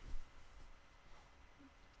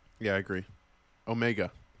 Yeah, I agree.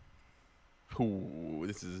 Omega. Ooh,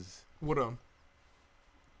 this is... Wood own.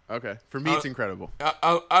 Okay. For me, it's incredible.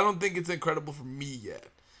 I don't think it's incredible for me yet.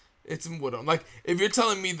 It's in wood own. Like, if you're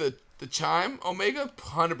telling me the Chime Omega,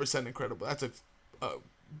 100% incredible. That's a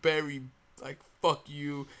very, like, fuck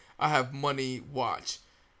you, I have money watch.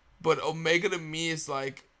 But Omega to me is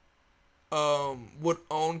like, would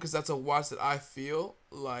own because that's a watch that I feel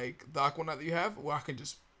like the Aquanaut that you have, where I can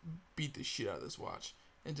just beat the shit out of this watch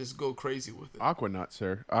and just go crazy with it. Aquanaut,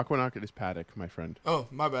 sir. Aquanaut is Paddock, my friend. Oh,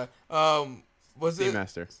 my bad. Was it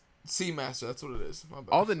Seamaster? Seamaster, that's what it is. My bad.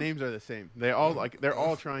 All the names are the same. They all they're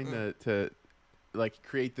all trying to like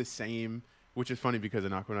create the same, which is funny because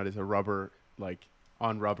an Aquanaut is a rubber, like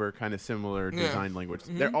on rubber kind of similar design language.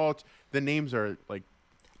 They're all the names are like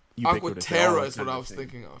ubiquitous. Aquaterra is what I was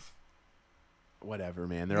thinking of. Whatever,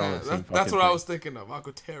 man. They're all the same. That's what I was thinking of.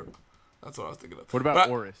 Aquaterra. That's what I was thinking of. What about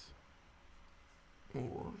Oris?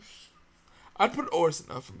 Oris. I'd put Oris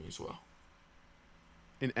in for me as well.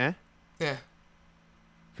 In Yeah.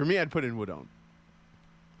 For me, I'd put in wood own.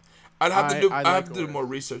 I'd have to do more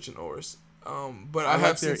research in Oris. But I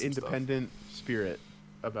have their seen independent spirit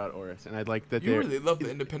about Oris, and I'd like that. You really love the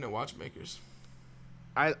independent watchmakers.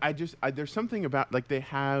 I there's something about like they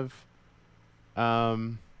have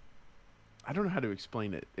I don't know how to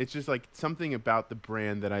explain it. It's just like something about the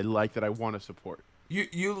brand that I like that I want to support.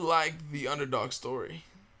 You like the underdog story,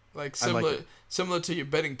 like I like similar to your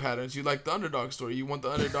betting patterns. You like the underdog story. You want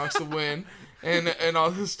the underdogs to win, and all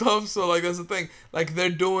this stuff. So like that's the thing. Like they're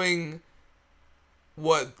doing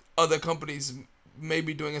what other companies may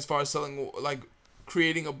be doing as far as selling, like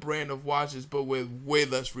creating a brand of watches, but with way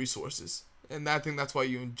less resources. And I think that's why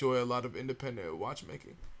you enjoy a lot of independent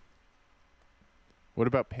watchmaking. What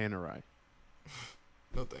about Panerai?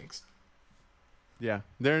 No thanks. Yeah,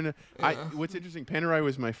 they're in. Yeah. What's interesting, Panerai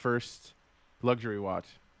was my first luxury watch,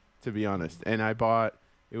 to be honest, and I bought.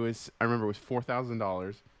 I remember it was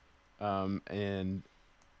 $4,000, and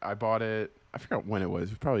I bought it. I forgot when it was.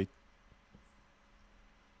 It was probably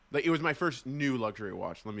like it was my first new luxury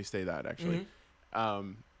watch. Let me say that actually.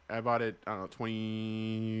 Mm-hmm. I bought it. I don't know,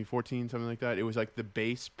 2014, something like that. It was like the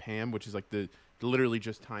base PAM, which is like the literally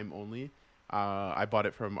just time only. I bought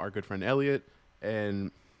it from our good friend Elliot,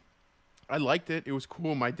 and I liked it. It was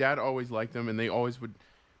cool. My dad always liked them, and they always would.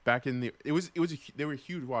 Back in the, they were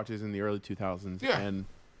huge watches in the early 2000s, Yeah. and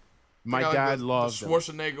my Like dad the loved them.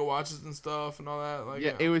 Schwarzenegger watches and stuff and all that. Like,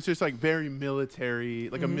 Yeah, it was just like very military,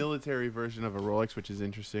 like a Mhm. military version of a Rolex, which is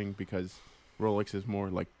interesting because Rolex is more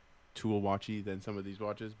like tool watchy than some of these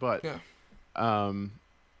watches. But Yeah. I don't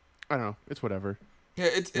know. It's whatever. Yeah,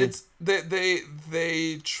 it's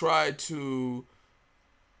they try to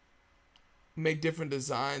make different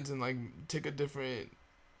designs and like take a different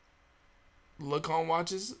look on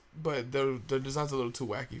watches, but their design's a little too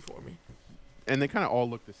wacky for me. And they kind of all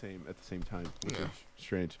look the same at the same time, which Yeah. is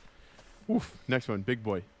strange. Oof. Next one, big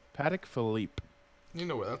boy, Patek Philippe. You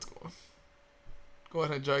know where that's going. Go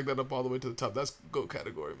ahead and drag that up all the way to the top. That's GOAT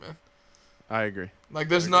category, man. I agree. Like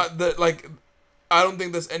there's not that like I don't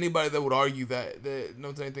think there's anybody that would argue that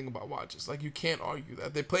knows anything about watches. Like you can't argue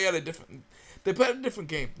that. They play at a different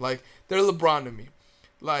game. Like they're LeBron to me.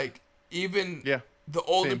 Like even Yeah. the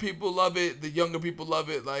older Same. people love it, the younger people love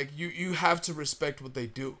it. Like you have to respect what they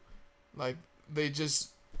do. Like they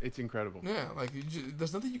just It's incredible. yeah. Like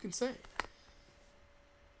there's nothing you can say.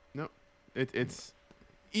 No, it's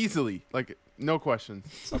easily like no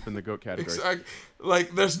questions up in the GOAT category. Exactly.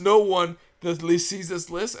 Like there's no one that at least sees this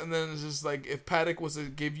list, and then it's just like if Patek was to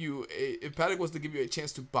give you a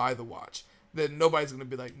chance to buy the watch, then nobody's gonna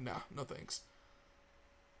be like, nah, no thanks.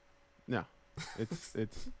 No, it's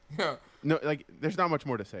Yeah. no like there's not much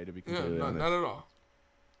more to say to be Yeah. completely honest. Not at all.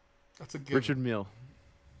 That's a given. Richard Mille.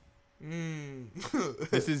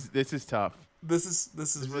 This is tough. This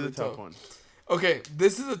is really a tough one. Okay,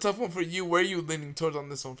 this is a tough one for you. Where are you leaning towards on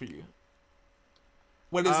this one for you?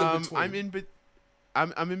 What is in between?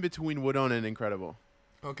 I'm in between Woodon and Incredible.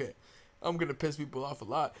 Okay, I'm gonna piss people off a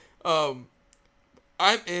lot.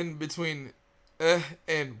 I'm in between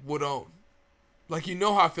and Woodon. Like you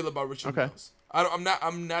know how I feel about Richard Milles.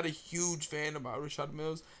 I'm not a huge fan about Richard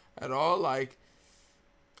Milles at all. Like,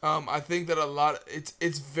 I think that a lot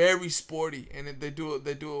it's very sporty and they do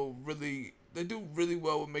really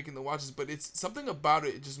well with making the watches, but it's something about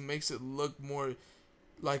it. It just makes it look more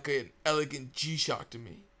like an elegant G-Shock to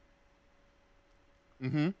me.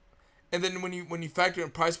 Mm-hmm. And then when you factor in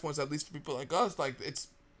price points, at least for people like us, like it's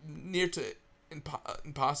near to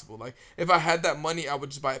impossible. Like if I had that money, I would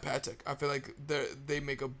just buy a Patek. I feel like they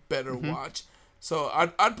make a better watch. So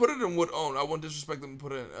I'd put it in Wood Own. I won't disrespect them and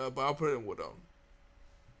put it in, but I'll put it in Wood Own.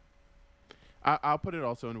 I'll put it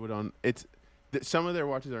also in Wood Own. Some of their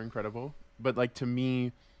watches are incredible, but like to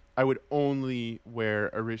me, I would only wear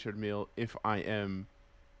a Richard Mille if I am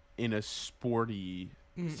in a sporty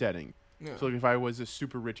setting. Yeah. So like if I was a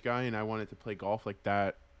super rich guy and I wanted to play golf, like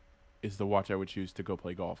that is the watch I would choose to go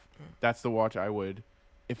play golf. Yeah. That's the watch I would,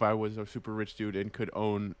 if I was a super rich dude and could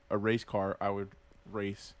own a race car, I would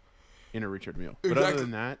race in a Richard Mille. But other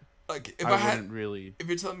than that, like if if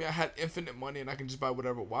you're telling me I had infinite money and I can just buy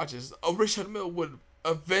whatever watches, a Richard Mille would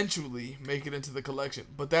eventually make it into the collection.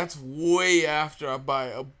 But that's way after I buy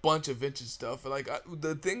a bunch of vintage stuff. Like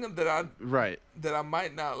the thing that I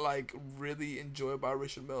might not like really enjoy about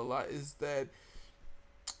Richard Mille a lot is that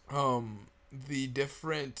the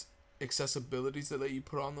different accessibilities that let you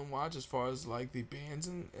put on the watch as far as like the bands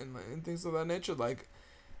and things of that nature. Like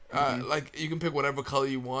like you can pick whatever color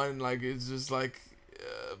you want, and like it's just like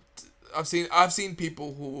I've seen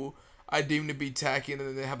people who I deem to be tacky, and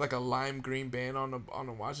then they have like a lime green band on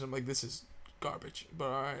the watch, and I'm like, this is garbage. But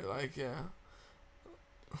all right, like yeah.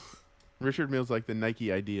 Richard Mille's like the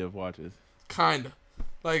Nike idea of watches. Kinda,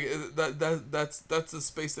 like that's the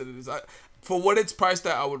space that it is. For what it's priced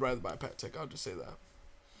at, I would rather buy a Patek. I'll just say that.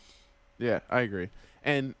 Yeah, I agree,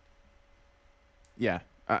 and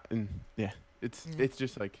it's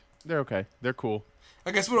just like They're okay. They're cool.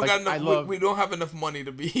 I guess we don't Like, got enough. We don't have enough money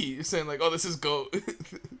to be saying like, "Oh, this is GOAT."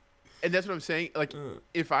 And that's what I'm saying. Like,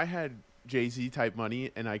 if I had Jay-Z type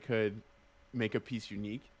money and I could make a piece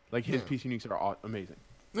unique, like his piece uniques are amazing.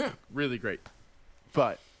 Yeah, really great.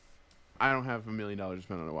 But I don't have $1 million to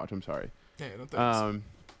spend on a watch. I'm sorry. Yeah, no thanks.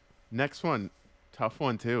 Next one, tough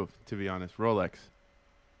one too. To be honest, Rolex.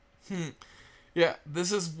 Yeah,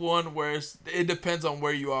 this is one where it depends on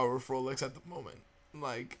where you are with Rolex at the moment.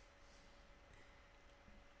 Like,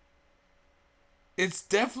 it's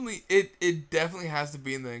definitely it definitely has to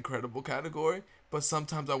be in the incredible category. But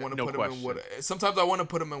sometimes I want to put him in wood. Sometimes I want to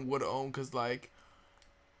put him in wood own because like,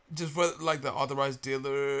 just for like the authorized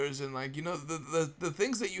dealers and like the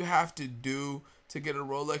things that you have to do to get a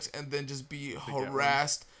Rolex and then just be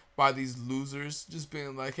harassed by these losers, just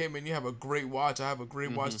being like, hey man, you have a great watch, I have a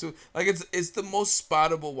great watch too. Like it's the most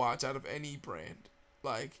spottable watch out of any brand.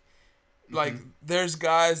 Like there's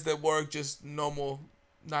guys that work just normal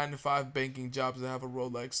 9-to-5 banking jobs that have a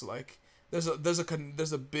Rolex. Like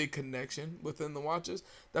there's a big connection within the watches.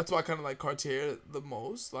 That's why I kind of like Cartier the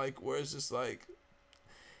most. Like where it's just like,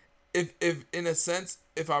 if in a sense,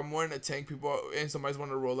 if I'm wearing a tank, people and somebody's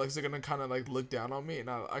wearing a Rolex, they're gonna kind of like look down on me, and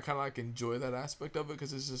I kind of like enjoy that aspect of it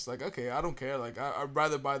because it's just like, okay, I don't care. Like I'd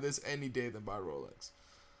rather buy this any day than buy Rolex.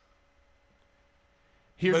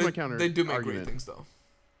 Here's my counter. They do make argument. Great things though.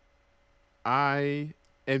 I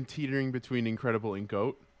am teetering between incredible and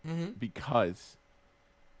GOAT because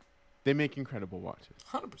they make incredible watches.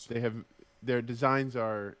 100%. They have their designs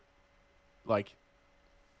are like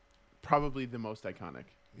probably the most iconic.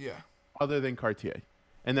 Yeah. Other than Cartier.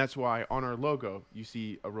 And that's why on our logo you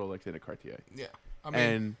see a Rolex and a Cartier. Yeah. I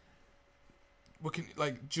mean, what can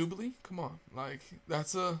like Jubilee? Come on. Like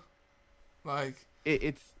that's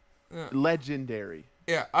it's legendary.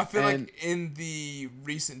 Yeah, I feel like in the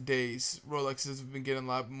recent days, Rolex has been getting a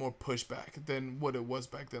lot more pushback than what it was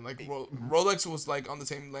back then. Like Rolex was like on the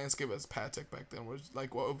same landscape as Patek back then, which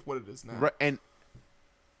like what it is now. Right,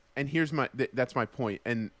 and here's that's my point.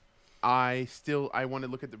 And I want to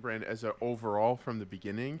look at the brand as an overall from the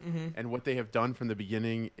beginning, and what they have done from the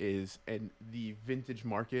beginning is, and the vintage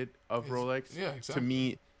market of Rolex. Yeah, exactly. To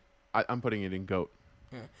me, I'm putting it in GOAT.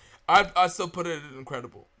 Yeah, I still put it in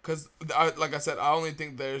incredible because like I said, I only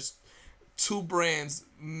think there's two brands.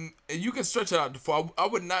 You can stretch it out to four. I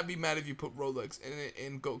would not be mad if you put Rolex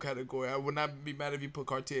in GOAT category. I would not be mad if you put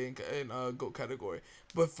Cartier in GOAT category.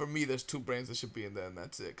 But for me, there's two brands that should be in there, and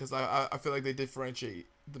that's it. Because I feel like they differentiate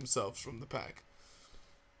themselves from the pack.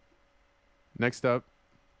 Next up,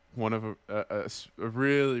 one of a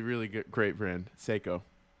really, really great brand, Seiko.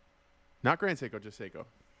 Not Grand Seiko, just Seiko.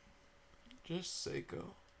 Just Seiko.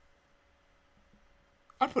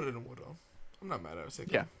 I'd put it in Wood-O. I'm not mad at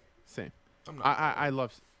Seiko. Yeah, same. I'm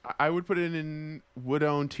not. I would put it in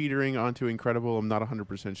Wood-O, teetering onto incredible. I'm not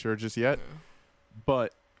 100% sure just yet. Yeah.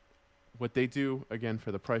 But what they do, again,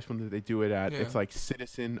 for the price point that they do it at, it's like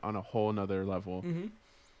Citizen on a whole nother level. Mm-hmm.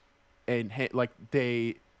 And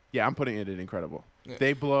I'm putting it in incredible. Yeah.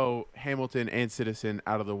 They blow Hamilton and Citizen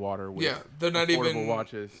out of the water with they're not even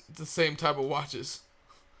watches. The same type of watches.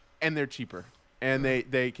 And they're cheaper. And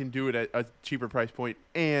they can do it at a cheaper price point.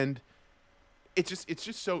 And it's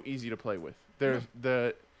just so easy to play with. There's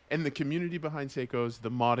the community behind Seiko's, the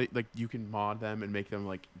mod, like you can mod them and make them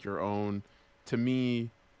like your own. To me,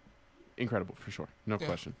 incredible for sure, no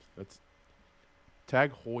question. That's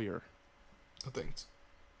Tag Heuer. No thanks.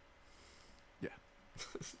 Yeah,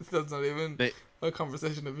 that's not even a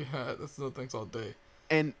conversation to be had. That's no thanks all day.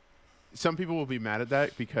 And some people will be mad at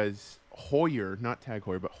that because Heuer, not Tag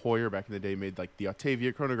Heuer, but Heuer back in the day made like the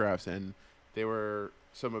Octavia chronographs, and they were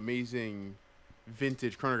some amazing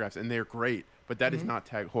vintage chronographs, and they're great. But that is not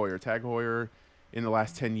Tag Heuer. Tag Heuer, in the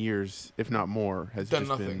last 10 years, if not more, has done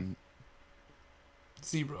just nothing. Been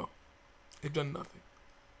zero. They've done nothing.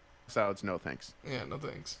 So it's no thanks. Yeah, no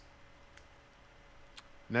thanks.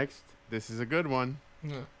 Next, this is a good one.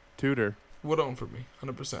 Yeah. Tudor. Wood-O for me,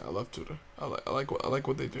 100%. I love Tudor. I like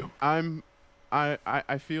what they do.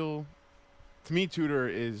 I feel, to me, Tudor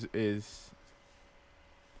is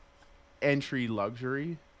entry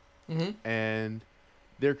luxury, and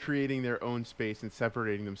they're creating their own space and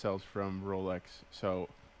separating themselves from Rolex. So,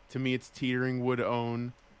 to me, it's teetering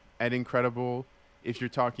Wood-O at incredible. If you're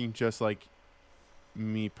talking just like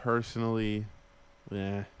me personally,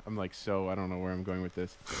 I'm like, I don't know where I'm going with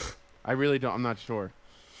this. I really don't. I'm not sure.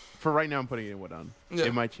 For right now, I'm putting it in Wood-O. Yeah.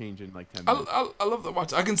 It might change in like 10 minutes. I love the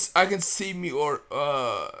watch. I can see me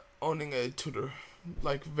owning a Tudor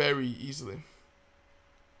like very easily.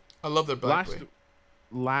 I love their backplate.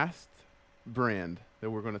 Last brand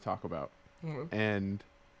that we're going to talk about, and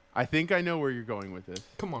I think I know where you're going with this.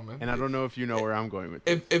 Come on, man. And I don't know if you know where I'm going with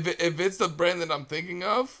this. If it's the brand that I'm thinking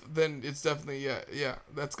of, then it's definitely yeah.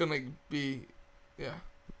 That's gonna be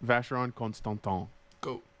Vacheron Constantin.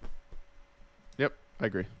 Go. Yep, I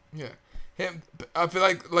agree. Yeah. I feel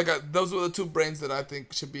like those were the two brands that I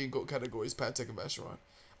think should be in GOAT categories, Patek and Vacheron.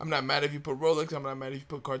 I'm not mad if you put Rolex. I'm not mad if you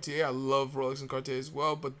put Cartier. I love Rolex and Cartier as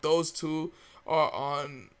well. But those two are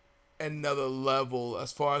on another level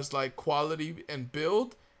as far as like quality and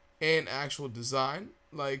build and actual design.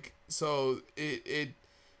 Like, so it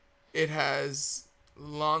has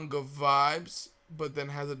longer vibes, but then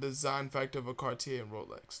has a design factor of a Cartier and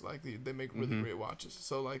Rolex. Like they make really great watches.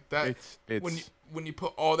 So like that, it's when you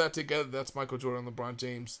put all that together, that's Michael Jordan, LeBron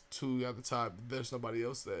James, two at the top. There's nobody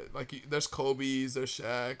else that like. There's Kobe's, there's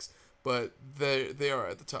Shaq's, but they are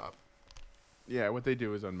at the top. Yeah, what they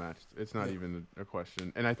do is unmatched. It's not even a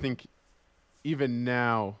question. And I think even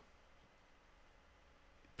now,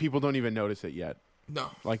 people don't even notice it yet.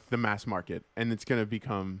 No. Like the mass market, and it's gonna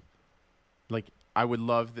become like I would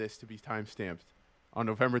love this to be time stamped. On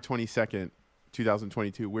November 22nd,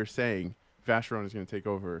 2022, we're saying Vacheron is going to take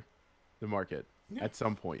over the market at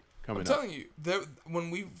some point coming up. I'm telling you, when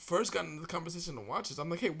we first got into the conversation on watches, I'm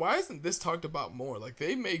like, hey, why isn't this talked about more? Like,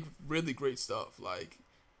 they make really great stuff. Like,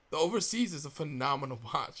 the Overseas is a phenomenal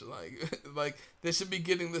watch. Like they should be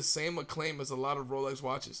getting the same acclaim as a lot of Rolex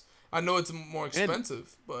watches. I know it's more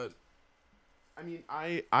expensive, but... I mean,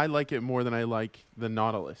 I like it more than I like the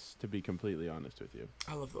Nautilus, to be completely honest with you.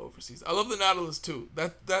 I love the Overseas. I love the Nautilus too.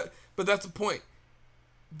 But that's the point.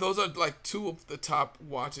 Those are like two of the top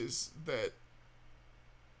watches that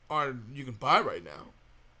you can buy right now,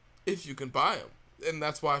 if you can buy them, and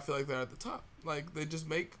that's why I feel like they're at the top. Like they just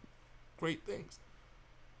make great things.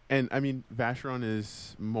 And I mean, Vacheron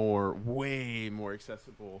is way more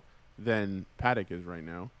accessible than Patek is right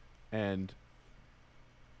now, and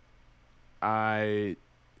I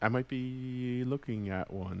might be looking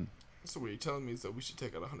at one. So what you're telling me is that we should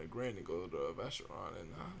take out $100,000 and go to Vacheron and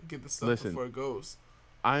get the stuff before it goes.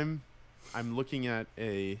 I'm looking at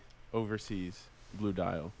a Overseas blue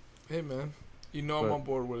dial. Hey man, I'm on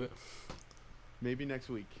board with it. Maybe next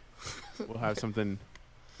week we'll have something.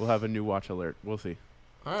 We'll have a new watch alert. We'll see.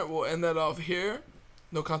 All right, we'll end that off here.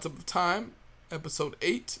 No Concept of Time, episode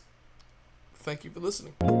 8. Thank you for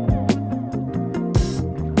listening.